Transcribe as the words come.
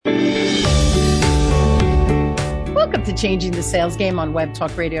to Changing the Sales Game on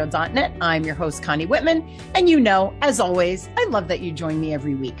webtalkradio.net. I'm your host, Connie Whitman. And you know, as always, I love that you join me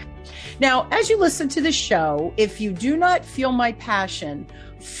every week. Now, as you listen to the show, if you do not feel my passion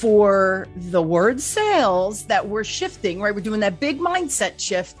for the word sales, that we're shifting, right? We're doing that big mindset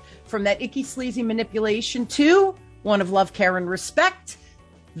shift from that icky, sleazy manipulation to one of love, care, and respect.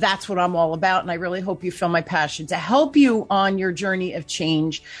 That's what I'm all about. And I really hope you feel my passion to help you on your journey of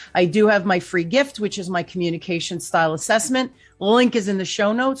change. I do have my free gift, which is my communication style assessment. Link is in the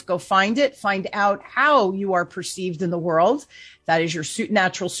show notes. Go find it. Find out how you are perceived in the world. That is your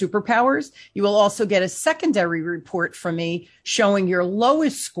natural superpowers. You will also get a secondary report from me showing your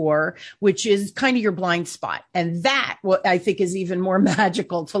lowest score, which is kind of your blind spot. And that, what I think is even more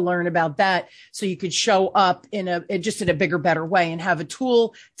magical to learn about that. So you could show up in a bigger, better way and have a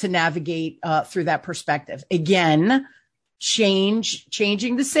tool to navigate through that perspective. Again,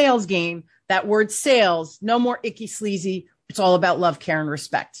 changing the sales game. That word sales, no more icky, sleazy. It's all about love, care, and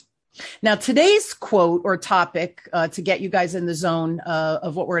respect. Now, today's quote or topic to get you guys in the zone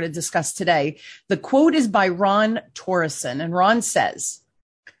of what we're going to discuss today, the quote is by Ron Torreson. And Ron says,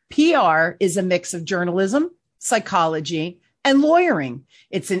 PR is a mix of journalism, psychology, and lawyering.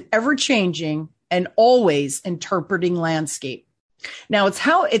 It's an ever-changing and always interpreting landscape. Now,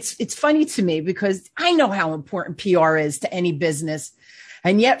 it's funny to me because I know how important PR is to any business.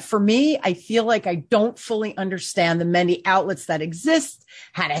 And yet for me, I feel like I don't fully understand the many outlets that exist,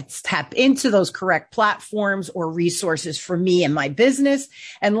 how to tap into those correct platforms or resources for me and my business.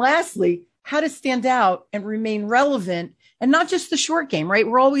 And lastly, how to stand out and remain relevant and not just the short game, right?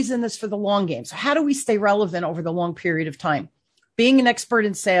 We're always in this for the long game. So how do we stay relevant over the long period of time? Being an expert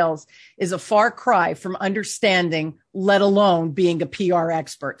in sales is a far cry from understanding, let alone being a PR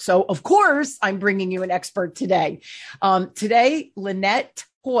expert. So, of course, I'm bringing you an expert today. Today, Lynette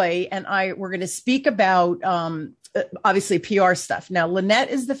Hoy and we're going to speak about, obviously, PR stuff. Now, Lynette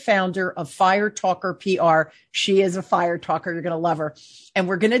is the founder of Fire Talker PR. She is a fire talker. You're going to love her. And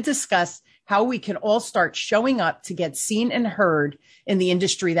we're going to discuss how we can all start showing up to get seen and heard in the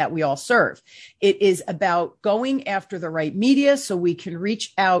industry that we all serve. It is about going after the right media so we can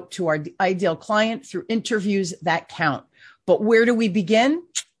reach out to our ideal client through interviews that count. But where do we begin?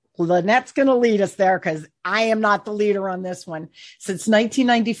 Lynette's going to lead us there because I am not the leader on this one. Since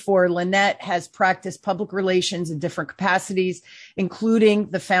 1994, Lynette has practiced public relations in different capacities,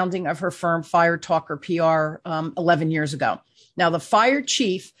 including the founding of her firm, Fire Talker PR, 11 years ago. Now, the fire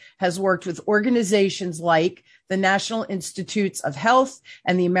chief has worked with organizations like the National Institutes of Health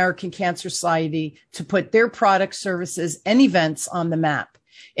and the American Cancer Society to put their products, services, and events on the map.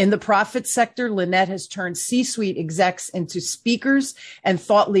 In the profit sector, Lynette has turned C-suite execs into speakers and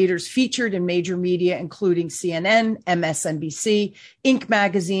thought leaders featured in major media, including CNN, MSNBC, Inc.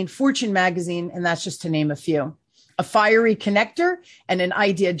 magazine, Fortune magazine, and that's just to name a few. A fiery connector and an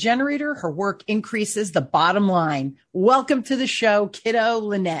idea generator, her work increases the bottom line. Welcome to the show, kiddo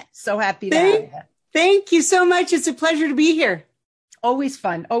Lynette. So happy to have you. Thank you so much. It's a pleasure to be here. Always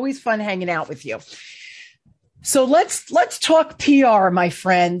fun hanging out with you. So let's talk PR, my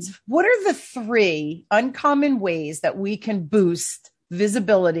friends. What are the 3 uncommon ways that we can boost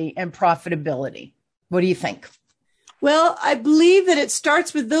visibility and profitability? What do you think? Well, I believe that it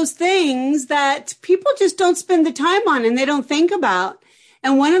starts with those things that people just don't spend the time on and they don't think about.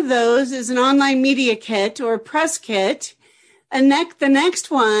 And one of those is an online media kit or a press kit. And the next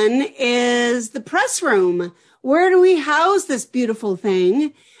one is the press room. Where do we house this beautiful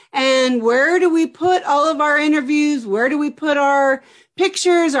thing? And where do we put all of our interviews? Where do we put our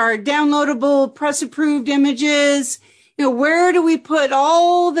pictures, our downloadable press approved images? Where do we put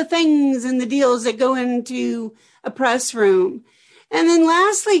all the things and the deals that go into a press room? And then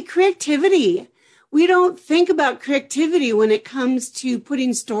lastly, creativity. We don't think about creativity when it comes to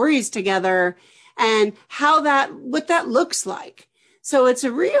putting stories together and what that looks like. So it's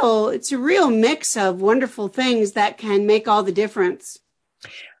a real mix of wonderful things that can make all the difference.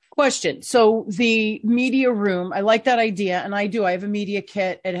 Question. So the media room, I like that idea. And I have a media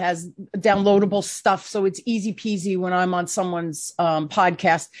kit. It has downloadable stuff. So it's easy peasy when I'm on someone's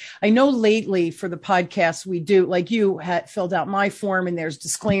podcast. I know lately for the podcast, we do, like you had filled out my form and there's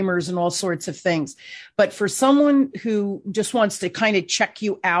disclaimers and all sorts of things. But for someone who just wants to kind of check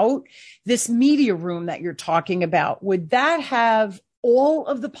you out, this media room that you're talking about, would that have all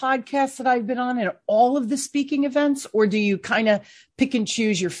of the podcasts that I've been on and all of the speaking events, or do you kind of pick and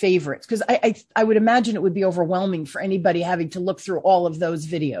choose your favorites? Because I would imagine it would be overwhelming for anybody having to look through all of those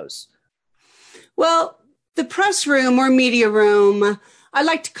videos. Well, the press room or media room, I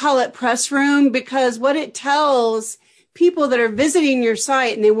like to call it press room because what it tells people that are visiting your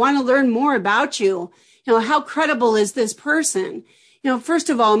site and they want to learn more about you, How credible is this person? First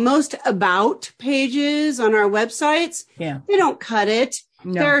of all, most about pages on our websites, they don't cut it.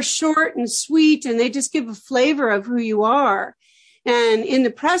 No. They're short and sweet, and they just give a flavor of who you are. And in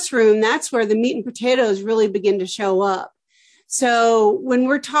the press room, that's where the meat and potatoes really begin to show up. So when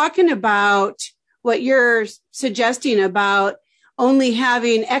we're talking about what you're suggesting about only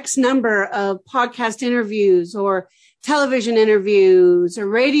having X number of podcast interviews or television interviews or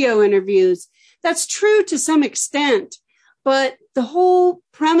radio interviews, that's true to some extent. But the whole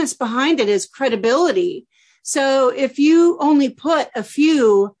premise behind it is credibility. So if you only put a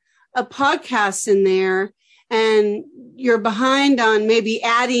few podcasts in there and you're behind on maybe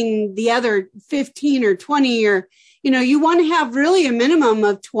adding the other 15 or 20, or, you want to have really a minimum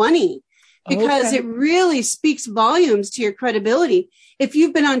of 20 because it really speaks volumes to your credibility. If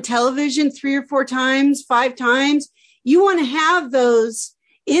you've been on television 3 or 4 times, 5 times, you want to have those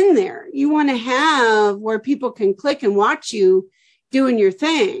in there. You want to have where people can click and watch you doing your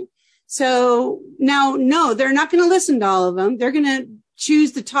thing. So now, no, they're not going to listen to all of them. They're going to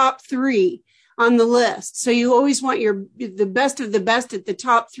choose the top 3 on the list. So you always want the best of the best at the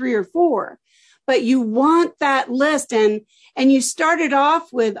top 3 or 4, but you want that list. And you started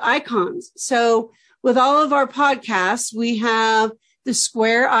off with icons. So with all of our podcasts, we have the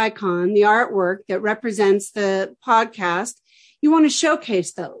square icon, the artwork that represents the podcast. You want to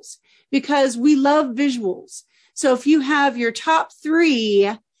showcase those because we love visuals. So if you have your top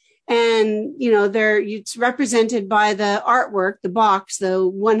 3 and, it's represented by the artwork, the box, the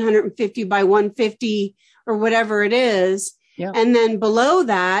 150 by 150 or whatever it is. Yeah. And then below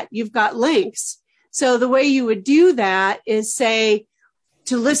that, you've got links. So the way you would do that is say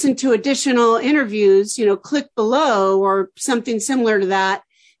to listen to additional interviews, click below or something similar to that.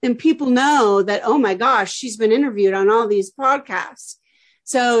 Then people know that, oh my gosh, she's been interviewed on all these podcasts.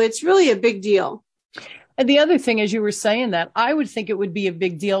 So it's really a big deal. And the other thing, as you were saying that, I would think it would be a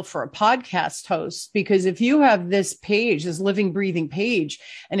big deal for a podcast host, because if you have this page, this living, breathing page,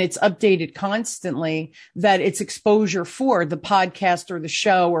 and it's updated constantly, that it's exposure for the podcast or the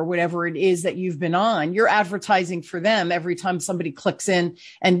show or whatever it is that you've been on, you're advertising for them every time somebody clicks in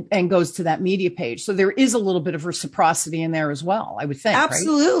and goes to that media page. So there is a little bit of reciprocity in there as well, I would think.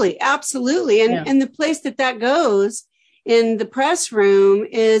 Absolutely. Right? Absolutely. And the place that goes in the press room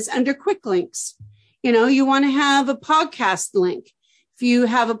is under quick links. You want to have a podcast link. If you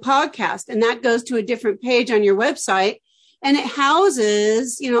have a podcast and that goes to a different page on your website and it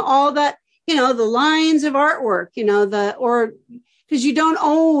houses, all that, the lines of artwork, because you don't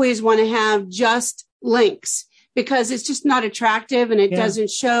always want to have just links because it's just not attractive and it doesn't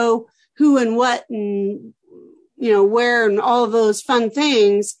show who and what and, where and all of those fun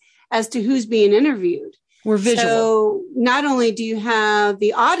things as to who's being interviewed. We're visual. So not only do you have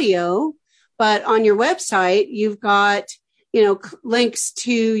the audio, but on your website, you've got, links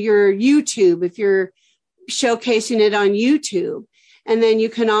to your YouTube if you're showcasing it on YouTube. And then you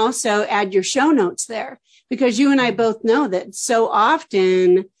can also add your show notes there because you and I both know that so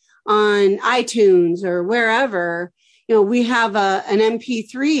often on iTunes or wherever, we have an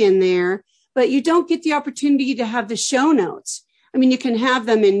MP3 in there, but you don't get the opportunity to have the show notes. I mean, you can have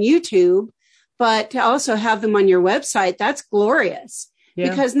them in YouTube, but to also have them on your website, that's glorious. Yeah.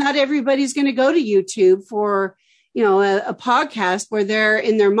 Because not everybody's going to go to YouTube for, a podcast where they're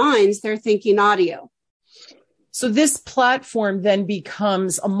in their minds, they're thinking audio. So this platform then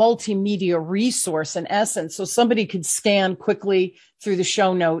becomes a multimedia resource in essence. So somebody could scan quickly through the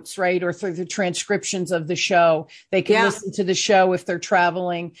show notes, right? Or through the transcriptions of the show. They can listen to the show if they're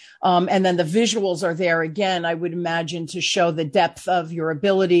traveling. And then the visuals are there again, I would imagine, to show the depth of your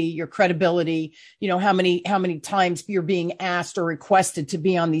ability, your credibility, how many times you're being asked or requested to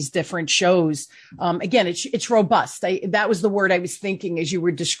be on these different shows. Again, it's robust. That was the word I was thinking as you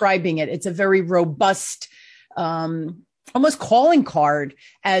were describing it. It's a very robust almost calling card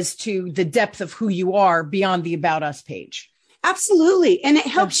as to the depth of who you are beyond the About Us page. Absolutely. And it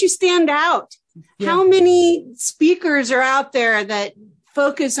helps you stand out. Yeah. How many speakers are out there that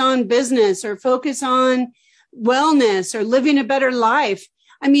focus on business or focus on wellness or living a better life?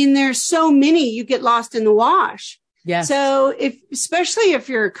 I mean, there's so many, you get lost in the wash. Yeah. So especially if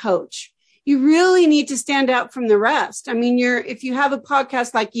you're a coach, you really need to stand out from the rest. I mean, if you have a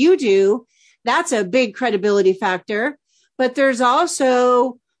podcast like you do, that's a big credibility factor, but there's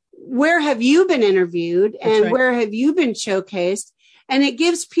also where have you been interviewed and where have you been showcased? And it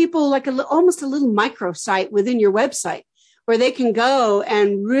gives people like almost a little microsite within your website where they can go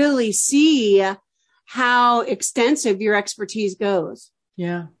and really see how extensive your expertise goes.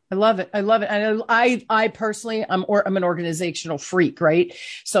 Yeah. I love it. I love it. And I personally, I'm an organizational freak, right?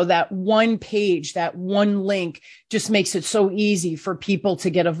 So that one page, that one link just makes it so easy for people to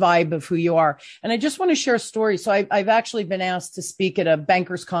get a vibe of who you are. And I just want to share a story. So I've actually been asked to speak at a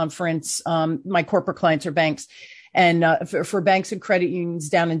bankers conference. My corporate clients are banks. And for banks and credit unions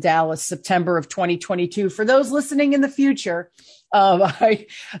down in Dallas, September of 2022. For those listening in the future,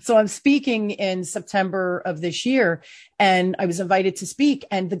 so I'm speaking in September of this year, and I was invited to speak,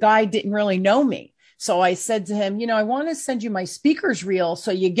 and the guy didn't really know me. So I said to him, I want to send you my speaker's reel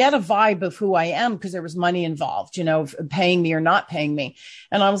so you get a vibe of who I am, because there was money involved, paying me or not paying me.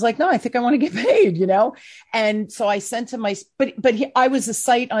 And I was like, no, I think I want to get paid, And so I sent him I was a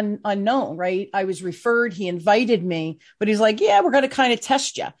sight unknown, right? I was referred. He invited me, but he's like, yeah, we're going to kind of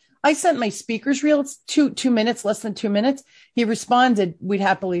test you. I sent my speaker's reel. It's 2 minutes, less than 2 minutes. He responded, we'd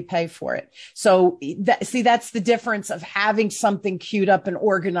happily pay for it. So that's the difference of having something queued up and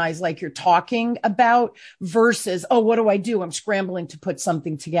organized like you're talking about versus, oh, what do? I'm scrambling to put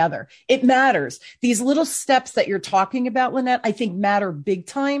something together. It matters. These little steps that you're talking about, Lynette, I think matter big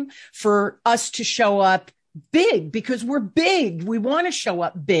time for us to show up big, because we're big. We want to show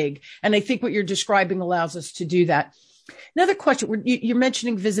up big. And I think what you're describing allows us to do that. Another question, you're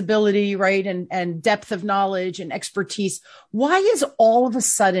mentioning visibility, right? And depth of knowledge and expertise. Why is all of a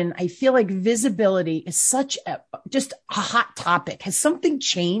sudden, I feel like visibility is just a hot topic? Has something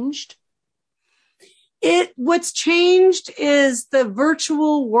changed? What's changed is the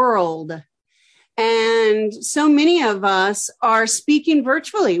virtual world. And so many of us are speaking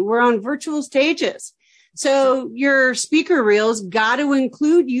virtually. We're on virtual stages. So your speaker reels got to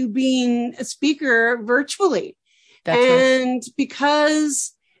include you being a speaker virtually. That's and right.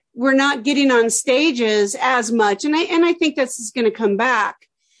 Because we're not getting on stages as much, and I think this is going to come back.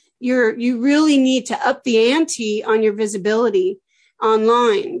 You really need to up the ante on your visibility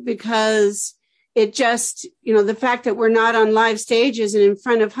online, because it just, the fact that we're not on live stages and in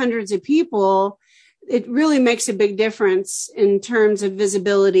front of hundreds of people, it really makes a big difference in terms of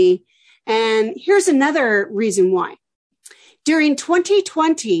visibility. And here's another reason why. During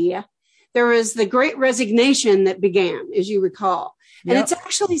 2020, there was the Great Resignation that began, as you recall. And It's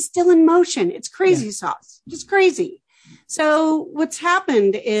actually still in motion. It's crazy sauce, just crazy. So what's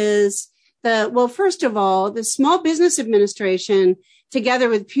happened is first of all, the Small Business Administration, together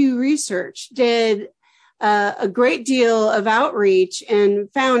with Pew Research, did a great deal of outreach and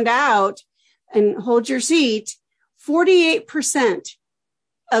found out, and hold your seat, 48%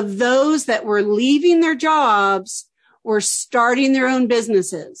 of those that were leaving their jobs were starting their own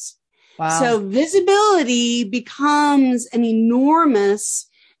businesses. Wow. So visibility becomes an enormous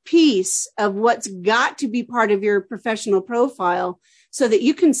piece of what's got to be part of your professional profile so that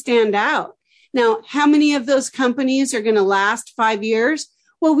you can stand out. Now, how many of those companies are going to last 5 years?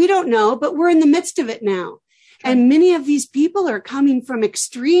 Well, we don't know, but we're in the midst of it now. Okay. And many of these people are coming from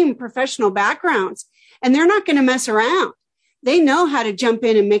extreme professional backgrounds, and they're not going to mess around. They know how to jump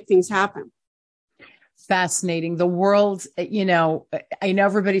in and make things happen. Fascinating. The world, I know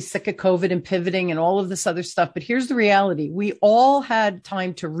everybody's sick of COVID and pivoting and all of this other stuff, but here's the reality. We all had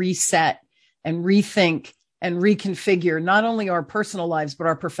time to reset and rethink and reconfigure not only our personal lives, but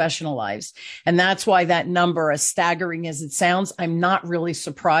our professional lives. And that's why that number, as staggering as it sounds, I'm not really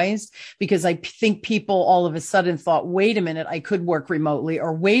surprised, because I think people all of a sudden thought, wait a minute, I could work remotely,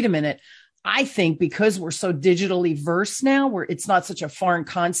 or wait a minute, I think because we're so digitally versed now, where it's not such a foreign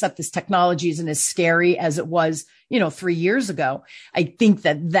concept, this technology isn't as scary as it was, 3 years ago. I think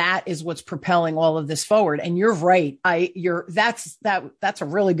that is what's propelling all of this forward. And you're right. That's a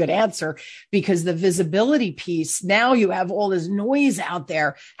really good answer, because the visibility piece, now you have all this noise out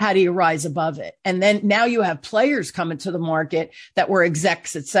there. How do you rise above it? And then now you have players coming to the market that were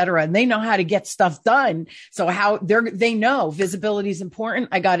execs, et cetera, and they know how to get stuff done. So they know visibility is important.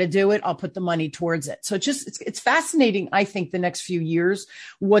 I got to do it. I'll put the money towards it. So it's fascinating. I think the next few years,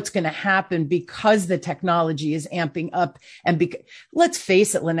 what's going to happen, because the technology is amping up. And let's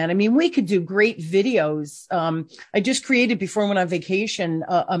face it, Lynette, I mean, we could do great videos. I just created, before I went on vacation,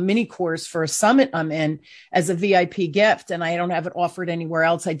 a mini course for a summit I'm in as a VIP gift, and I don't have it offered anywhere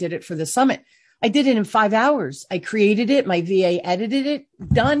else. I did it for the summit. I did it in 5 hours. I created it. My VA edited it.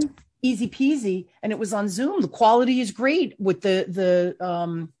 Done. Easy peasy. And it was on Zoom. The quality is great with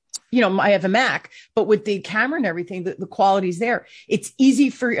I have a Mac, but with the camera and everything, the quality's there. It's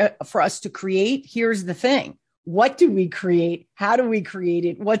easy for us to create. Here's the thing. What do we create? How do we create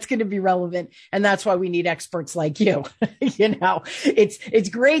it? What's going to be relevant? And that's why we need experts like you. It's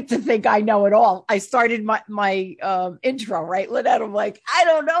great to think I know it all. I started my intro, right, Lynette? I'm like, I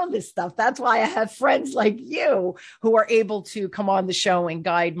don't know this stuff. That's why I have friends like you who are able to come on the show and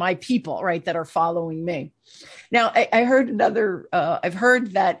guide my people, right, that are following me. Now, I heard I've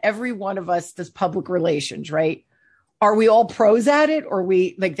heard that every one of us does public relations, right? Are we all pros at it, or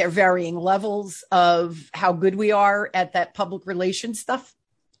we like they're varying levels of how good we are at that public relations stuff?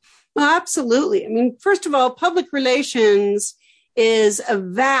 Well, absolutely. I mean, first of all, public relations is a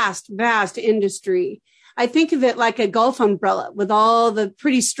vast, vast industry. I think of it like a golf umbrella with all the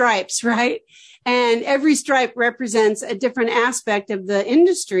pretty stripes, right? And every stripe represents a different aspect of the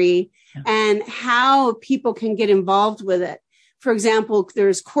industry and how people can get involved with it. For example,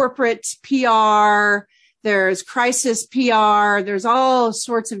 there's corporate PR, there's crisis PR, there's all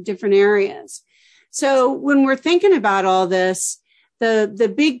sorts of different areas. So when we're thinking about all this,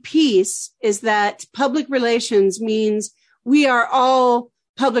 the big piece is that public relations means we are all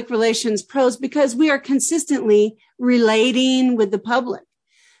public relations pros because we are consistently relating with the public.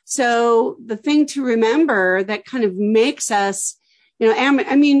 So the thing to remember that kind of makes us,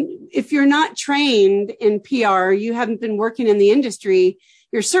 I mean, if you're not trained in PR, you haven't been working in the industry,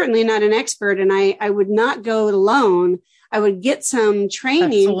 you're certainly not an expert. And I would not go it alone. I would get some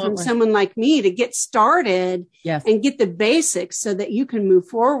training from someone like me to get started and get the basics so that you can move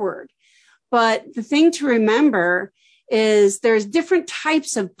forward. But the thing to remember is there's different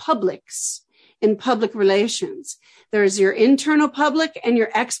types of publics in public relations. There's your internal public and your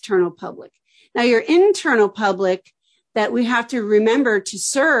external public. Now, your internal public that we have to remember to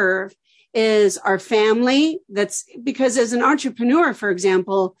serve is our family. That's because as an entrepreneur, for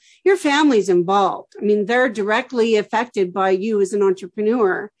example, your family's involved. I mean, they're directly affected by you as an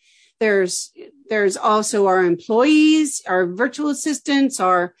entrepreneur. There's also our employees, our virtual assistants,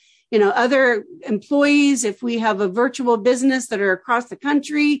 our, other employees. If we have a virtual business that are across the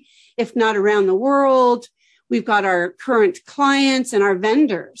country, if not around the world, we've got our current clients and our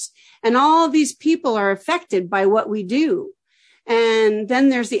vendors, and all of these people are affected by what we do. And then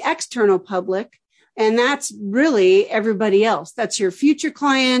there's the external public, and that's really everybody else. That's your future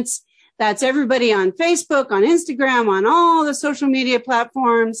clients. That's everybody on Facebook, on Instagram, on all the social media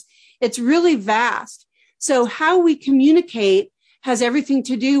platforms. It's really vast. So how we communicate has everything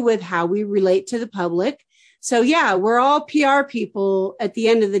to do with how we relate to the public. So yeah, we're all PR people at the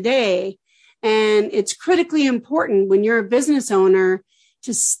end of the day. And it's critically important when you're a business owner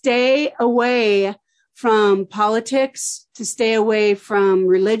to stay away from politics, to stay away from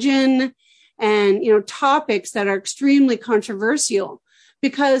religion and, topics that are extremely controversial,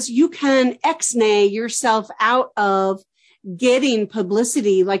 because you can ex-nay yourself out of getting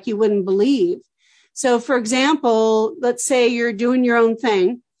publicity like you wouldn't believe. So for example, let's say you're doing your own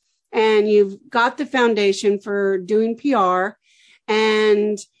thing and you've got the foundation for doing PR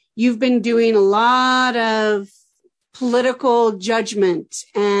and you've been doing a lot of political judgment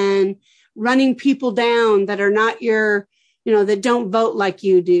and running people down that are not your, that don't vote like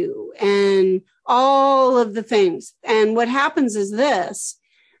you do, and all of the things. And what happens is this: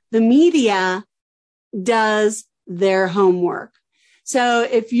 the media does their homework. So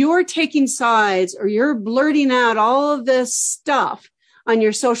if you're taking sides or you're blurting out all of this stuff on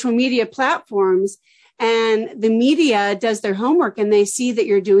your social media platforms and the media does their homework and they see that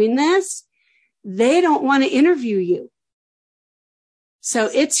you're doing this, they don't want to interview you. So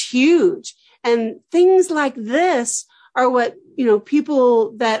it's huge. And things like this are what,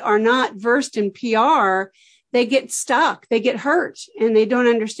 people that are not versed in PR, they get stuck, they get hurt, and they don't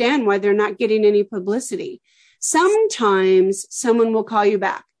understand why they're not getting any publicity. Sometimes someone will call you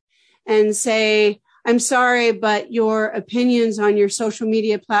back and say, I'm sorry, but your opinions on your social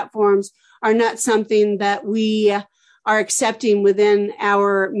media platforms are not something that we are accepting within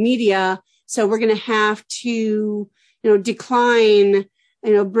our media. So we're going to have to, decline,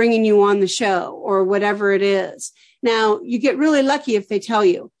 bringing you on the show or whatever it is. Now, you get really lucky if they tell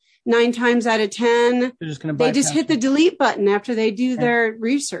you. 9 times out of 10, they just hit the delete button after they do their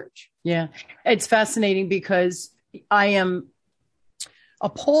research. Yeah. It's fascinating because I am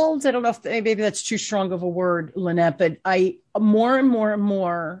appalled. I don't know if maybe that's too strong of a word, Lynette, but more and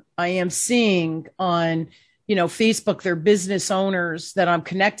more I am seeing on, Facebook, they're business owners that I'm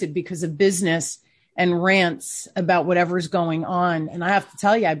connected because of business and rants about whatever's going on. And I have to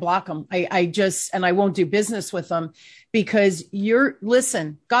tell you, I block them. And I won't do business with them because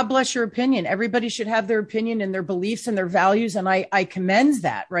listen, God bless your opinion. Everybody should have their opinion and their beliefs and their values. And I commend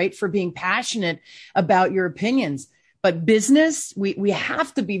that, right? For being passionate about your opinions. But business, we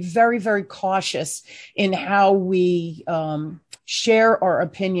have to be very, very cautious in how we share our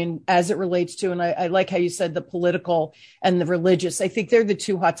opinion as it relates to, and I like how you said the political and the religious. I think they're the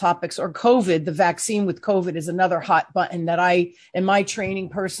two hot topics. Or COVID, the vaccine with COVID is another hot button that in my training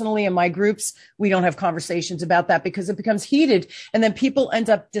personally, in my groups, we don't have conversations about that because it becomes heated. And then people end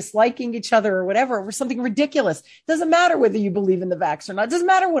up disliking each other or whatever over something ridiculous. It doesn't matter whether you believe in the vax or not. It doesn't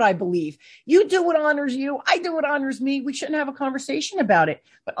matter what I believe. You do what honors you. I do what honors me. We shouldn't have a conversation about it.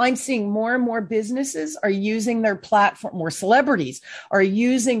 But I'm seeing more and more businesses are using their platform, more celebrities are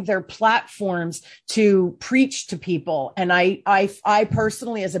using their platforms to preach to people. And I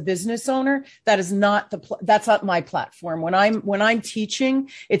personally, as a business owner, that's not my platform. When I'm teaching,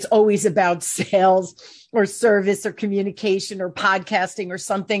 it's always about sales or service or communication or podcasting or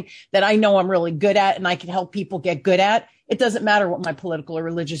something that I know I'm really good at and I can help people get good at. It doesn't matter what my political or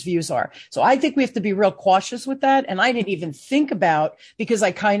religious views are. So I think we have to be real cautious with that. And I didn't even think about, because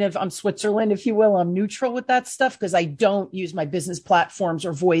I'm Switzerland, if you will. I'm neutral with that stuff because I don't use my business platforms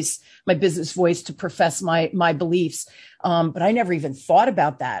or my business voice to profess my beliefs. But I never even thought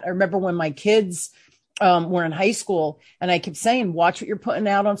about that. I remember when my kids were in high school and I kept saying, watch what you're putting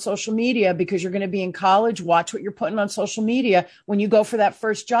out on social media because you're going to be in college. Watch what you're putting on social media. When you go for that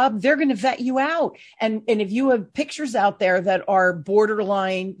first job, they're going to vet you out. And if you have pictures out there that are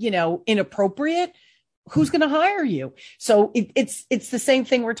borderline, inappropriate, who's going to hire you? So it's the same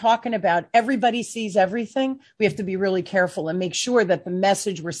thing we're talking about. Everybody sees everything. We have to be really careful and make sure that the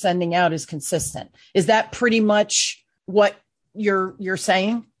message we're sending out is consistent. Is that pretty much what you're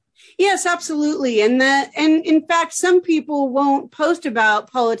saying? Yes, absolutely. And in fact, some people won't post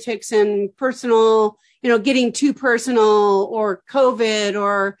about politics and personal, getting too personal or COVID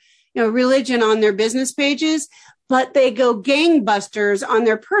or, religion on their business pages, but they go gangbusters on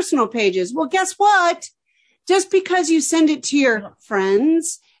their personal pages. Well, guess what? Just because you send it to your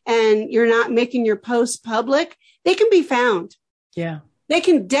friends and you're not making your posts public, they can be found. Yeah. They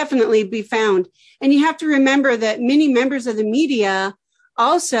can definitely be found. And you have to remember that many members of the media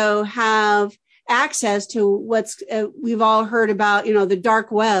also have access to what's we've all heard about, the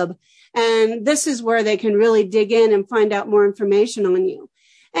dark web. And this is where they can really dig in and find out more information on you.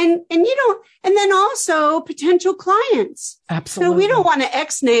 And then also potential clients. Absolutely. So we don't want to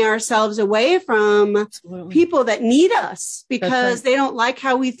ex-nay ourselves away from people that need us because they don't like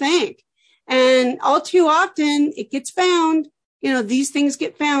how we think. And all too often it gets found, these things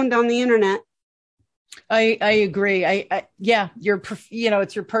get found on the internet. I agree.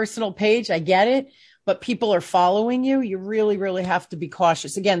 It's your personal page. I get it, but people are following you. You really, really have to be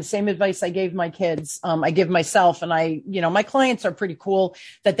cautious. Again, same advice I gave my kids. I give myself, and my clients are pretty cool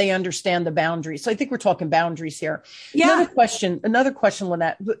that they understand the boundaries. So I think we're talking boundaries here. Yeah. Another question,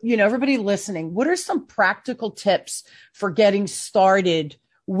 Lynette, everybody listening, what are some practical tips for getting started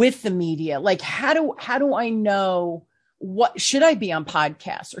with the media? Like how do I know what should I be on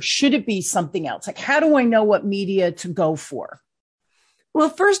podcasts or should it be something else? Like, how do I know what media to go for? Well,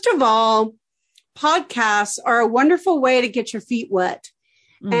 first of all, podcasts are a wonderful way to get your feet wet.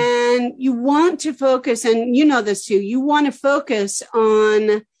 And you want to focus, and you know this too, you want to focus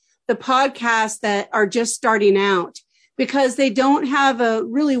on the podcasts that are just starting out because they don't have a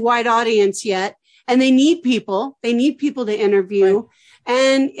really wide audience yet. And they need people to interview. Right.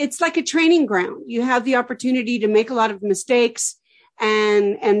 And it's like a training ground. You have the opportunity to make a lot of mistakes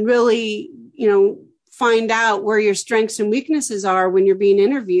and really, find out where your strengths and weaknesses are when you're being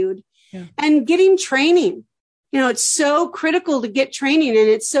interviewed. Yeah. And getting training. It's so critical to get training, and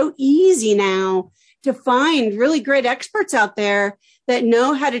it's so easy now to find really great experts out there that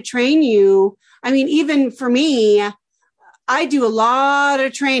know how to train you. I mean, even for me, I do a lot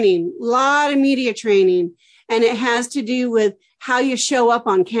of training, a lot of media training, and it has to do with how you show up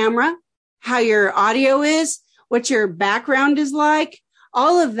on camera, how your audio is, what your background is like.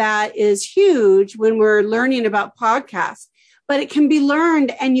 All of that is huge when we're learning about podcasts, but it can be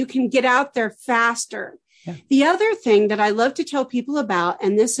learned and you can get out there faster. Yeah. The other thing that I love to tell people about,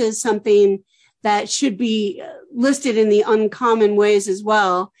 and this is something that should be listed in the uncommon ways as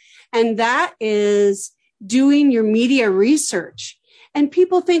well, and that is doing your media research. And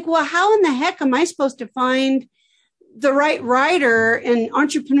people think, well, how in the heck am I supposed to find the right writer in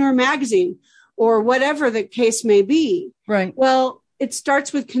Entrepreneur Magazine or whatever the case may be? Right. Well, it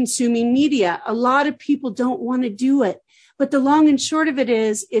starts with consuming media. A lot of people don't want to do it. But the long and short of it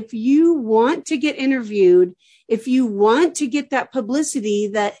is, if you want to get interviewed, if you want to get that publicity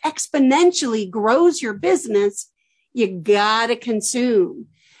that exponentially grows your business, you got to consume.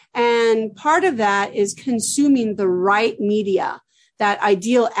 And part of that is consuming the right media, that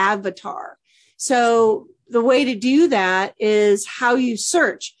ideal avatar. So the way to do that is how you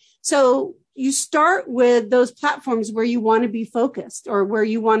search. So you start with those platforms where you want to be focused or where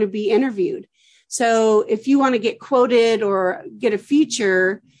you want to be interviewed. So if you want to get quoted or get a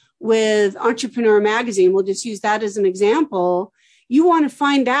feature with Entrepreneur Magazine, we'll just use that as an example. You want to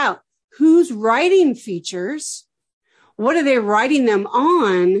find out who's writing features, what are they writing them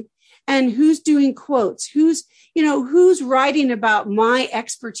on, and who's doing quotes, who's writing about my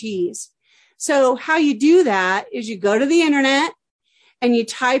expertise. So how you do that is you go to the internet and you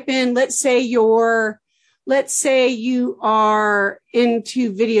type in, let's say you are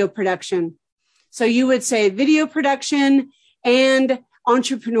into video production. So you would say video production and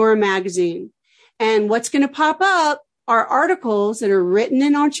Entrepreneur Magazine. And what's going to pop up are articles that are written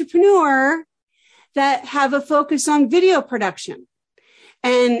in Entrepreneur that have a focus on video production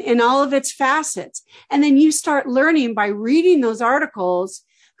and in all of its facets. And then you start learning by reading those articles,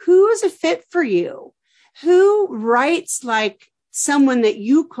 who is a fit for you? Who writes like someone that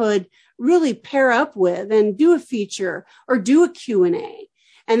you could really pair up with and do a feature or do a Q&A?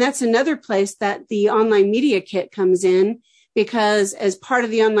 And that's another place that the online media kit comes in, because as part of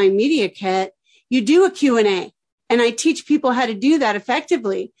the online media kit, you do a Q&A. And I teach people how to do that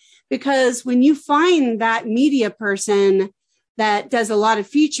effectively, because when you find that media person that does a lot of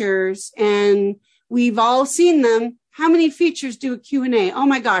features, and we've all seen them, how many features do a Q&A? Oh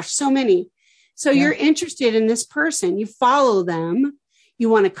my gosh, so many. So You're interested in this person. You follow them. You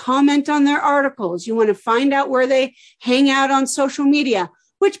want to comment on their articles. You want to find out where they hang out on social media,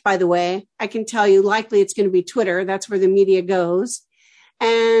 which, by the way, I can tell you likely it's going to be Twitter. That's where the media goes.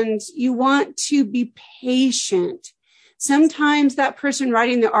 And you want to be patient. Sometimes that person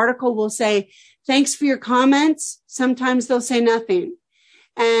writing the article will say, thanks for your comments. Sometimes they'll say nothing.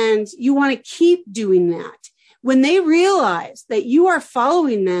 And you want to keep doing that. When they realize that you are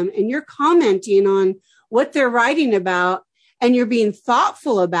following them and you're commenting on what they're writing about and you're being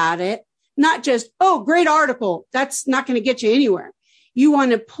thoughtful about it, not just, oh, great article, that's not going to get you anywhere. You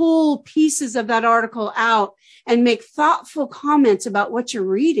want to pull pieces of that article out and make thoughtful comments about what you're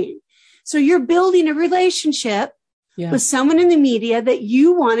reading. So you're building a relationship with someone in the media that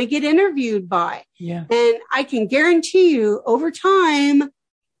you want to get interviewed by. Yeah. And I can guarantee you over time,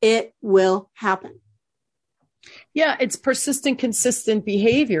 it will happen. Yeah, it's persistent, consistent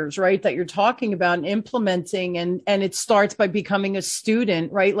behaviors, right, that you're talking about and implementing. And it starts by becoming a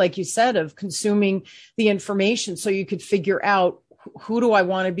student, right, like you said, of consuming the information so you could figure out, who do I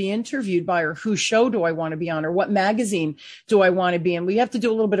want to be interviewed by, or whose show do I want to be on, or what magazine do I want to be in? We have to do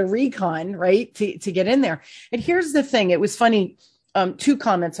a little bit of recon, right, to get in there. And here's the thing. It was funny. Two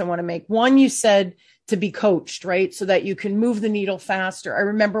comments I want to make. One, you said to be coached, right, so that you can move the needle faster. I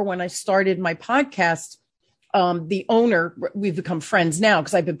remember when I started my podcast, the owner, we've become friends now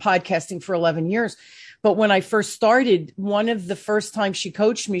because I've been podcasting for 11 years. But when I first started, one of the first times she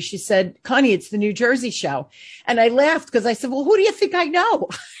coached me, she said, Connie, it's the New Jersey show. And I laughed because I said, well, who do you think I know?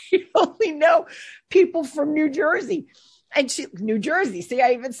 You only know people from New Jersey. And New Jersey. See,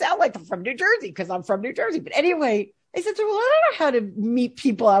 I even sound like I'm from New Jersey because I'm from New Jersey. But anyway, I said to her, well, I don't know how to meet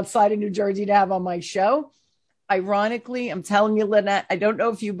people outside of New Jersey to have on my show. Ironically, I'm telling you, Lynette, I don't know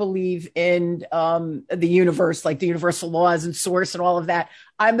if you believe in the universe, like the universal laws and source and all of that.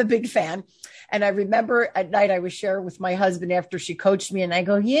 I'm a big fan. And I remember at night I was sharing with my husband after she coached me, and I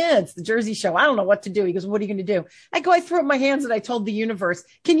go, yeah, it's the Jersey show. I don't know what to do. He goes, what are you going to do? I go, I threw up my hands and I told the universe,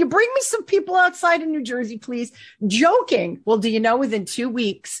 can you bring me some people outside of New Jersey, please? Joking. Well, do you know, within 2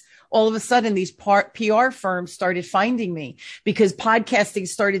 weeks, all of a sudden these PR firms started finding me because podcasting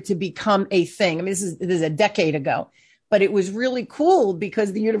started to become a thing. I mean, this is a decade ago. But it was really cool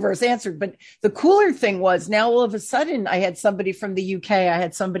because the universe answered. But the cooler thing was now all of a sudden I had somebody from the UK. I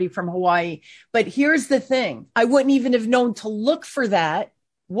had somebody from Hawaii. But here's the thing. I wouldn't even have known to look for that.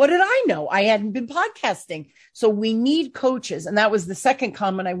 What did I know? I hadn't been podcasting. So we need coaches. And that was the second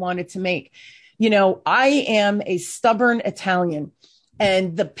comment I wanted to make. You know, I am a stubborn Italian,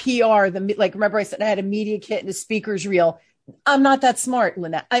 and the PR, like, remember I said I had a media kit and a speaker's reel. I'm not that smart,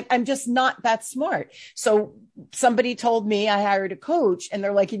 Lynette. I'm just not that smart. So somebody told me, I hired a coach, and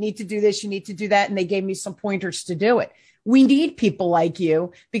they're like, you need to do this, you need to do that. And they gave me some pointers to do it. We need people like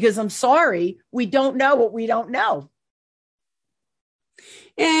you because I'm sorry, we don't know what we don't know.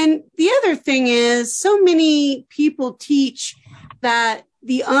 And the other thing is, so many people teach that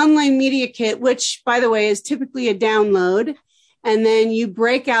the online media kit, which, by the way, is typically a download, and then you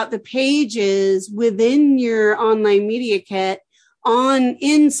break out the pages within your online media kit on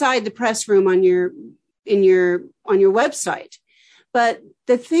inside the press room on your website. But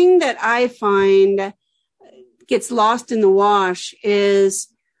the thing that I find gets lost in the wash is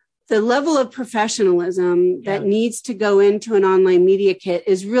the level of professionalism that needs to go into an online media kit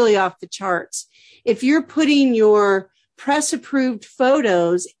is really off the charts. If you're putting your press approved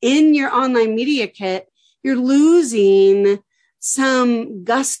photos in your online media kit, you're losing some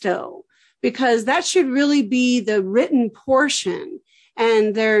gusto, because that should really be the written portion.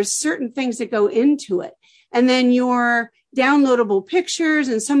 And there's certain things that go into it. And then your downloadable pictures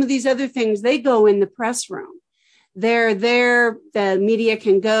and some of these other things, they go in the press room. They're there. The media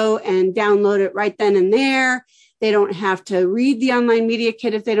can go and download it right then and there. They don't have to read the online media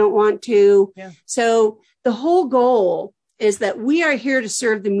kit if they don't want to. Yeah. So the whole goal is that we are here to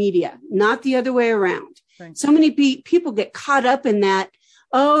serve the media, not the other way around. Right. So many people get caught up in that.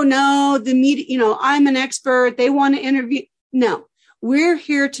 Oh no, the media, I'm an expert. They want to interview. No, we're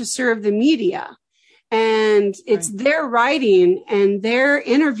here to serve the media, and it's their writing and their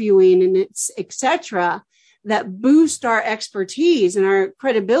interviewing and it's et cetera that boost our expertise and our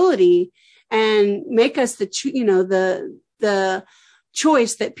credibility and make us the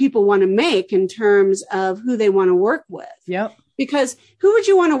choice that people want to make in terms of who they want to work with. Yep. Because who would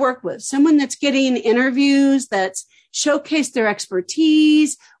you want to work with? Someone that's getting interviews, that's showcased their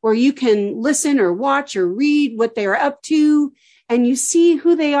expertise, where you can listen or watch or read what they're up to and you see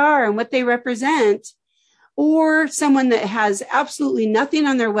who they are and what they represent, or someone that has absolutely nothing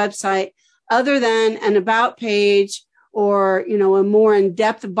on their website other than an about page or, a more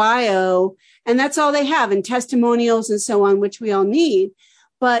in-depth bio. And that's all they have, and testimonials and so on, which we all need.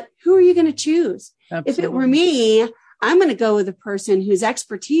 But who are you going to choose? Absolutely. If it were me, I'm going to go with a person whose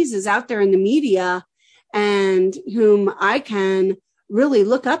expertise is out there in the media and whom I can really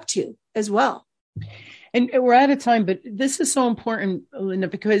look up to as well. And we're out of time, but this is so important, Linda,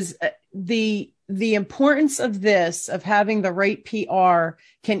 because the importance of this, of having the right PR,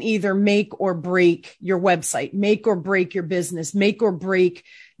 can either make or break your website, make or break your business, make or break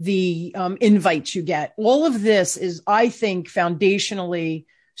the invites you get. All of this is, I think, foundationally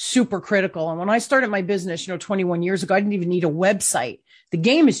super critical. And when I started my business, 21 years ago, I didn't even need a website. The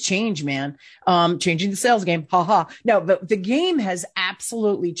game has changed, man. Changing the sales game. Ha ha. No, but the game has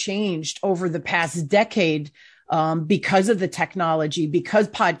absolutely changed over the past decade. Because of the technology, because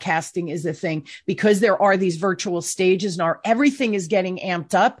podcasting is a thing, because there are these virtual stages now, everything is getting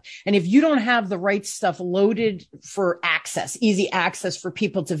amped up. And if you don't have the right stuff loaded for access, easy access for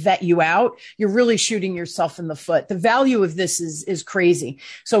people to vet you out, you're really shooting yourself in the foot. The value of this is crazy.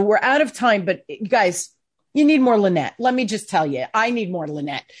 So we're out of time, but guys, you need more Lynette. Let me just tell you, I need more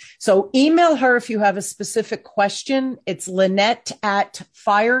Lynette. So email her if you have a specific question. It's Lynette at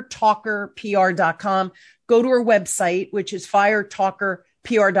firetalkerpr.com. Go to her website, which is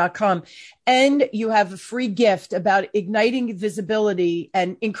firetalkerpr.com. And you have a free gift about igniting visibility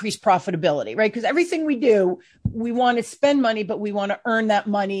and increased profitability, right? Because everything we do, we want to spend money, but we want to earn that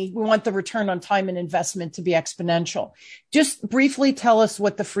money. We want the return on time and investment to be exponential. Just briefly tell us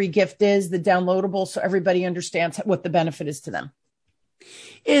what the free gift is, the downloadable, so everybody understands what the benefit is to them.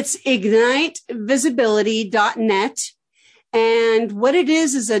 It's ignitevisibility.net. And what it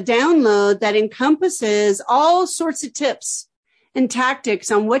is a download that encompasses all sorts of tips and tactics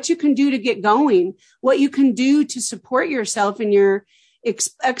on what you can do to get going, what you can do to support yourself in your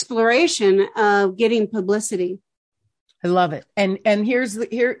exploration of getting publicity. I love it. And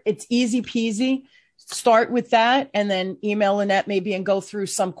here it's easy peasy. Start with that and then email Lynette maybe and go through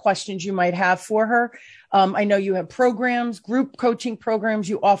some questions you might have for her. I know you have programs, group coaching programs.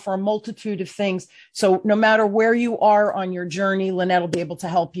 You offer a multitude of things. So no matter where you are on your journey, Lynette will be able to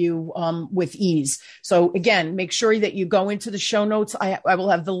help you with ease. So again, make sure that you go into the show notes. I will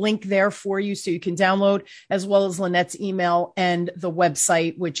have the link there for you so you can download, as well as Lynette's email and the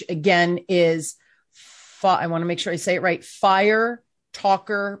website, which again is, I want to make sure I say it right,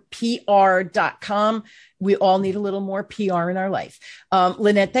 firetalkerpr.com. We all need a little more PR in our life.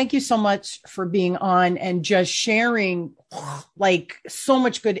 Lynette, thank you so much for being on and just sharing so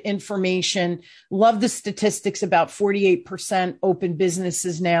much good information. Love the statistics about 48% open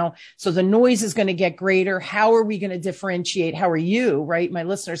businesses now. So the noise is going to get greater. How are we going to differentiate? How are you, right? My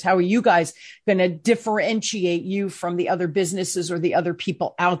listeners, how are you guys going to differentiate you from the other businesses or the other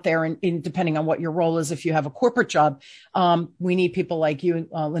people out there? And depending on what your role is, if you have a corporate job, we need people like you,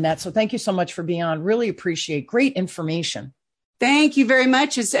 Lynette. So thank you so much for being on. Really appreciate great information. Thank you very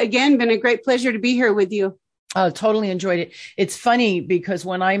much. It's again been a great pleasure to be here with you. Totally enjoyed it. It's funny because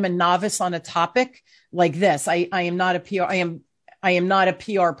when I'm a novice on a topic like this, I am not a PR. I am not a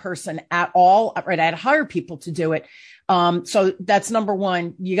PR person at all. Right. I had to hire people to do it. So that's number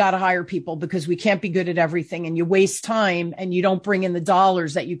one. You got to hire people because we can't be good at everything, and you waste time and you don't bring in the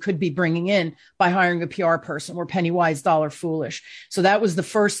dollars that you could be bringing in by hiring a PR person. We're penny wise, dollar foolish. So that was the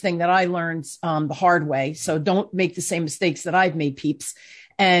first thing that I learned, the hard way. So don't make the same mistakes that I've made, peeps.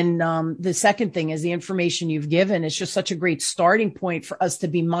 And the second thing is the information you've given is just such a great starting point for us to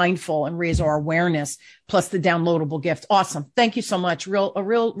be mindful and raise our awareness, plus the downloadable gift. Awesome. Thank you so much. A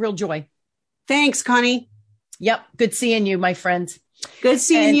real joy. Thanks, Connie. Yep. Good seeing you, my friend. Good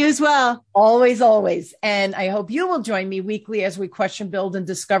seeing you as well. Always, always. And I hope you will join me weekly as we question, build, and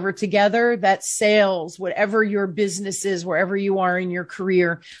discover together that sales, whatever your business is, wherever you are in your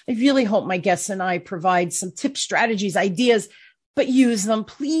career. I really hope my guests and I provide some tips, strategies, ideas, but use them.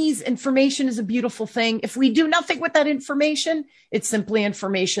 Please. Information is a beautiful thing. If we do nothing with that information, it's simply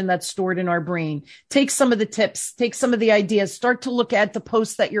information that's stored in our brain. Take some of the tips, take some of the ideas, start to look at the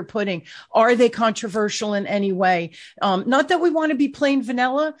posts that you're putting. Are they controversial in any way? Not that we want to be plain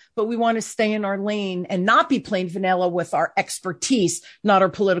vanilla, but we want to stay in our lane and not be plain vanilla with our expertise, not our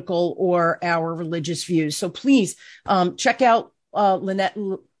political or our religious views. So please, check out,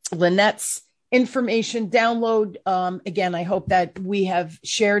 Lynette's information download. Again, I hope that we have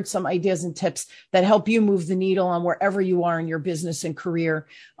shared some ideas and tips that help you move the needle on wherever you are in your business and career.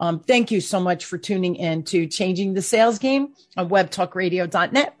 Thank you so much for tuning in to Changing the Sales Game on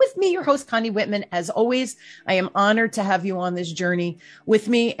webtalkradio.net with me, your host, Connie Whitman. As always, I am honored to have you on this journey with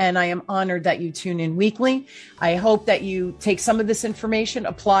me, and I am honored that you tune in weekly. I hope that you take some of this information,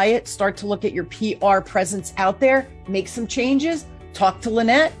 apply it, start to look at your PR presence out there, make some changes, talk to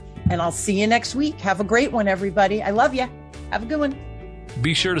Lynette, and I'll see you next week. Have a great one, everybody. I love you. Have a good one.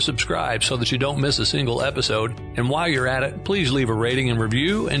 Be sure to subscribe so that you don't miss a single episode. And while you're at it, please leave a rating and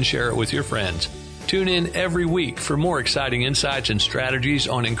review and share it with your friends. Tune in every week for more exciting insights and strategies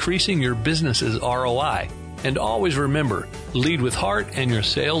on increasing your business's ROI. And always remember, lead with heart and your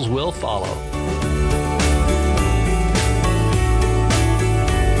sales will follow.